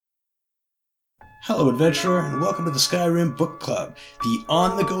Hello, adventurer, and welcome to the Skyrim Book Club, the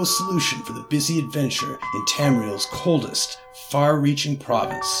on-the-go solution for the busy adventure in Tamriel's coldest, far-reaching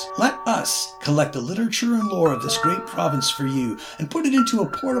province. Let us collect the literature and lore of this great province for you and put it into a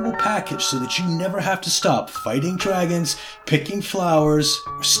portable package so that you never have to stop fighting dragons, picking flowers,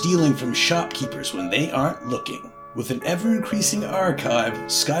 or stealing from shopkeepers when they aren't looking. With an ever-increasing archive,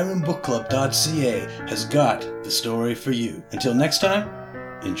 SkyrimBookClub.ca has got the story for you. Until next time,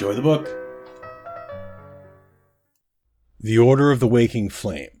 enjoy the book. The Order of the Waking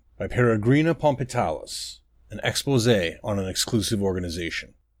Flame by Peregrina Pompitalis, an exposé on an exclusive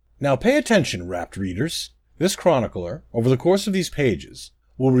organization. Now pay attention, rapt readers. This chronicler, over the course of these pages,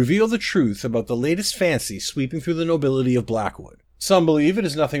 will reveal the truth about the latest fancy sweeping through the nobility of Blackwood. Some believe it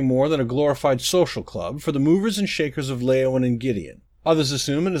is nothing more than a glorified social club for the movers and shakers of Leowen and Gideon. Others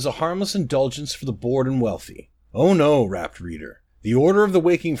assume it is a harmless indulgence for the bored and wealthy. Oh no, rapt reader. The Order of the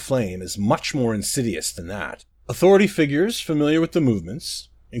Waking Flame is much more insidious than that. Authority figures familiar with the movements,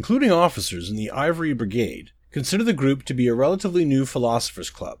 including officers in the Ivory Brigade, consider the group to be a relatively new philosophers'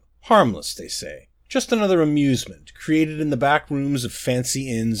 club. Harmless, they say. Just another amusement, created in the back rooms of fancy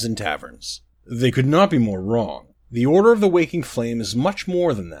inns and taverns. They could not be more wrong. The Order of the Waking Flame is much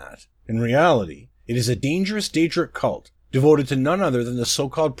more than that. In reality, it is a dangerous Daedric cult, devoted to none other than the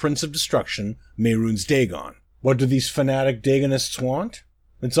so-called Prince of Destruction, Mehrunes Dagon. What do these fanatic Dagonists want?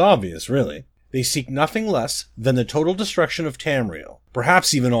 It's obvious, really. They seek nothing less than the total destruction of Tamriel,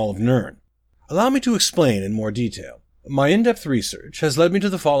 perhaps even all of Nirn. Allow me to explain in more detail. My in-depth research has led me to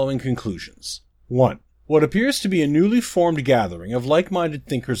the following conclusions. 1. What appears to be a newly formed gathering of like-minded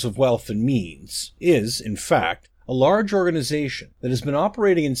thinkers of wealth and means is, in fact, a large organization that has been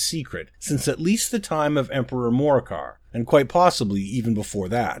operating in secret since at least the time of Emperor Morcar, and quite possibly even before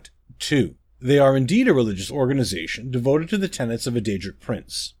that. 2. They are indeed a religious organization devoted to the tenets of a Daedric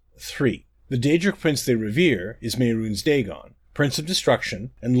prince. 3. The Daedric prince they revere is Mehrunes Dagon, Prince of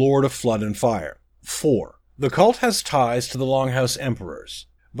Destruction and Lord of Flood and Fire. 4. The cult has ties to the Longhouse Emperors,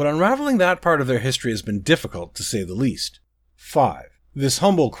 but unraveling that part of their history has been difficult, to say the least. 5. This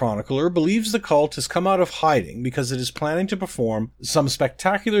humble chronicler believes the cult has come out of hiding because it is planning to perform some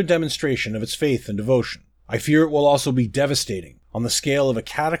spectacular demonstration of its faith and devotion. I fear it will also be devastating, on the scale of a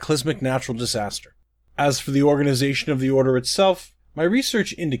cataclysmic natural disaster. As for the organization of the Order itself, my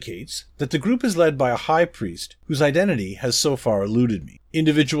research indicates that the group is led by a high priest whose identity has so far eluded me.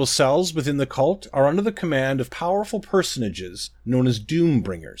 Individual cells within the cult are under the command of powerful personages known as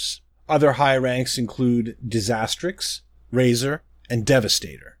Doombringers. Other high ranks include Disastrix, Razor, and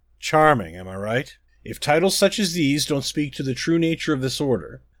Devastator. Charming, am I right? If titles such as these don't speak to the true nature of this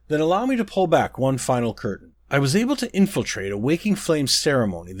order, then allow me to pull back one final curtain. I was able to infiltrate a Waking Flame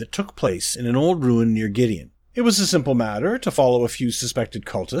ceremony that took place in an old ruin near Gideon. It was a simple matter to follow a few suspected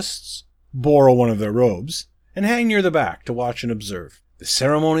cultists, borrow one of their robes, and hang near the back to watch and observe. The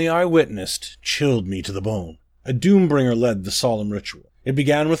ceremony I witnessed chilled me to the bone. A Doombringer led the solemn ritual. It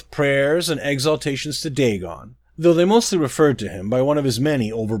began with prayers and exaltations to Dagon, though they mostly referred to him by one of his many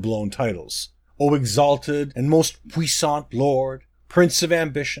overblown titles. O exalted and most puissant Lord, Prince of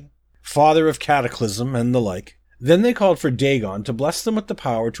Ambition, Father of Cataclysm, and the like. Then they called for Dagon to bless them with the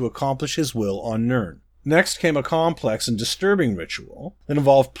power to accomplish his will on Nirn. Next came a complex and disturbing ritual that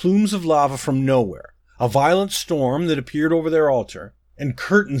involved plumes of lava from nowhere, a violent storm that appeared over their altar, and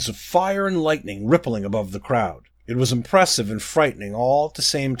curtains of fire and lightning rippling above the crowd. It was impressive and frightening all at the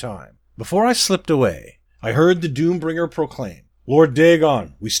same time. Before I slipped away, I heard the Doombringer proclaim, "Lord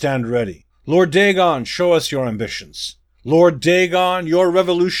Dagon, we stand ready. Lord Dagon, show us your ambitions. Lord Dagon, your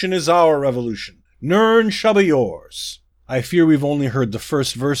revolution is our revolution. Nirn shall be yours." I fear we've only heard the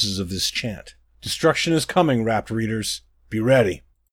first verses of this chant. Destruction is coming, rapt readers. Be ready.